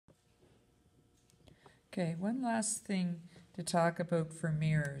Okay, one last thing to talk about for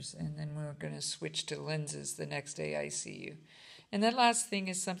mirrors, and then we're going to switch to lenses the next day I see you. And that last thing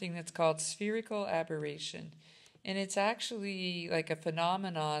is something that's called spherical aberration. And it's actually like a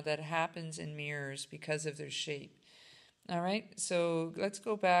phenomena that happens in mirrors because of their shape. All right, so let's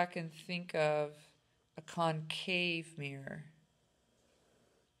go back and think of a concave mirror.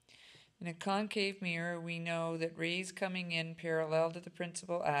 In a concave mirror, we know that rays coming in parallel to the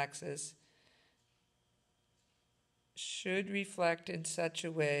principal axis should reflect in such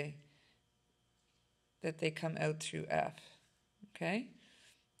a way that they come out through F. Okay?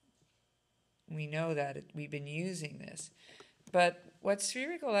 We know that we've been using this. But what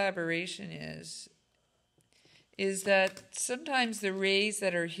spherical aberration is that sometimes the rays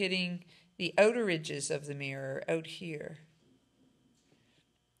that are hitting the outer edges of the mirror out here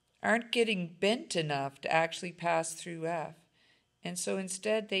aren't getting bent enough to actually pass through F. And so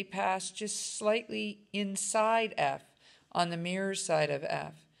instead they pass just slightly inside F on the mirror side of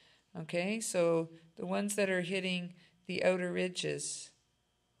F. Okay, so the ones that are hitting the outer edges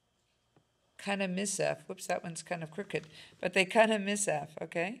kind of miss F. Whoops, that one's kind of crooked, but they kind of miss F,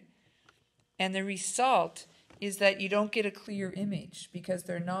 okay? And the result is that you don't get a clear image because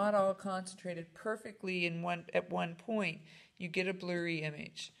they're not all concentrated perfectly at one point. You get a blurry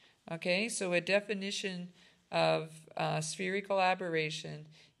image, okay? So a definition of spherical aberration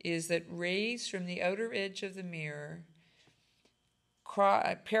is that rays from the outer edge of the mirror,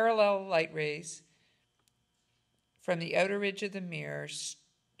 parallel light rays from the outer edge of the mirror,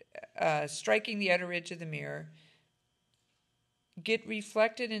 striking the outer edge of the mirror, get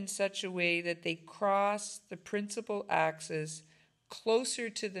reflected in such a way that they cross the principal axis closer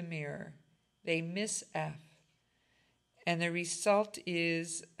to the mirror. They miss F. And the result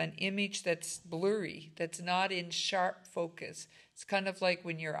is an image that's blurry, that's not in sharp focus. It's kind of like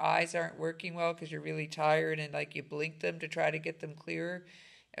when your eyes aren't working well because you're really tired and like you blink them to try to get them clearer.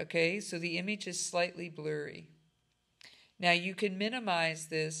 Okay, so the image is slightly blurry. Now you can minimize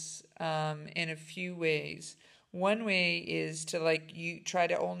this in a few ways. One way is to you try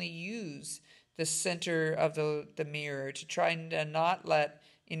to only use the center of the mirror, to try and not let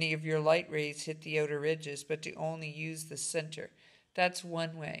any of your light rays hit the outer edges, but to only use the center. That's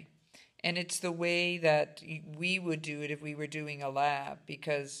one way. And it's the way that we would do it if we were doing a lab,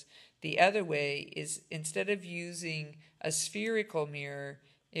 because the other way is instead of using a spherical mirror,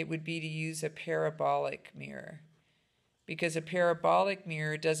 it would be to use a parabolic mirror. Because a parabolic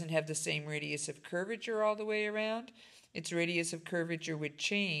mirror doesn't have the same radius of curvature all the way around. Its radius of curvature would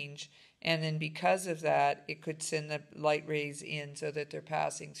change, and then because of that, it could send the light rays in so that they're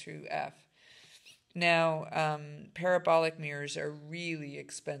passing through F. Now, parabolic mirrors are really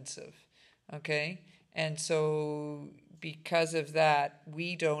expensive, okay? And so because of that,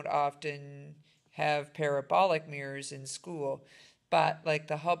 we don't often have parabolic mirrors in school, but like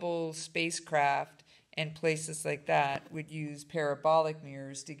the Hubble spacecraft and places like that would use parabolic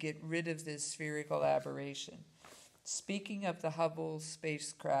mirrors to get rid of this spherical aberration. Speaking of the Hubble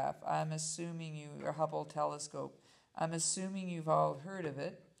spacecraft, or Hubble telescope, I'm assuming you've all heard of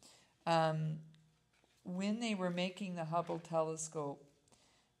it. When they were making the Hubble telescope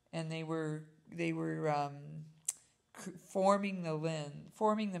and they were forming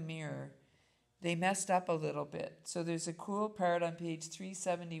the mirror, they messed up a little bit. So there's a cool part on page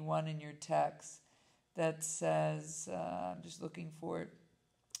 371 in your text that says, I'm just looking for it,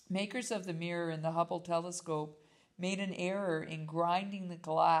 makers of the mirror in the Hubble telescope made an error in grinding the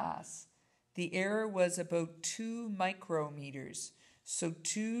glass. The error was about 2 micrometers, so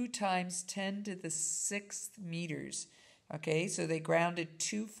 2 times 10 to the 6th meters. Okay, so they ground it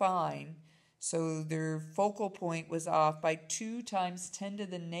too fine, so their focal point was off by 2 times 10 to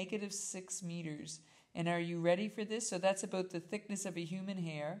the negative 6 meters. And are you ready for this? So that's about the thickness of a human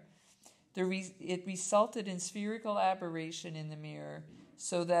hair. It resulted in spherical aberration in the mirror,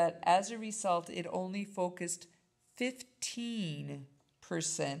 so that as a result, it only focused 15%,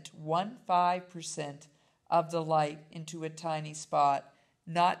 15% of the light into a tiny spot,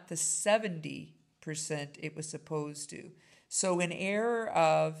 not the 70% it was supposed to. So an error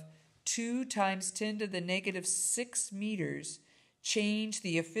of 2 times 10 to the negative 6 meters changed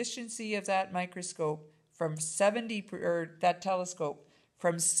the efficiency of that microscope from that telescope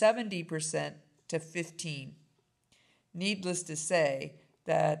from 70% to 15%. Needless to say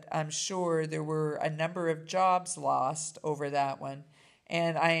that I'm sure there were a number of jobs lost over that one,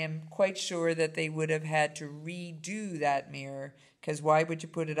 and I am quite sure that they would have had to redo that mirror, because why would you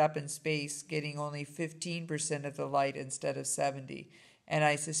put it up in space getting only 15% of the light instead of 70%? And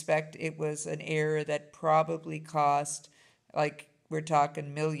I suspect it was an error that probably cost, we're talking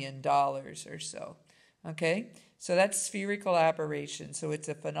 $1 million or so. Okay, so that's spherical aberration. So it's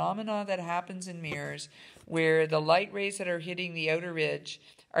a phenomenon that happens in mirrors where the light rays that are hitting the outer ridge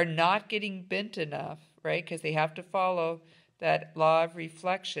are not getting bent enough, right? Because they have to follow that law of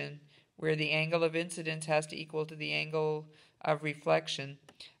reflection where the angle of incidence has to equal to the angle of reflection.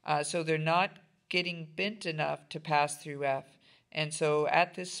 So they're not getting bent enough to pass through F. And so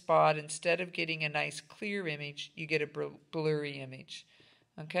at this spot, instead of getting a nice clear image, you get a blurry image.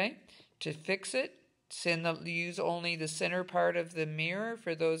 Okay? To fix it, use only the center part of the mirror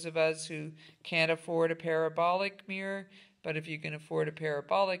for those of us who can't afford a parabolic mirror. But if you can afford a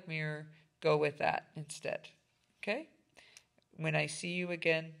parabolic mirror, go with that instead. Okay? When I see you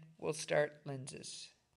again, we'll start lenses.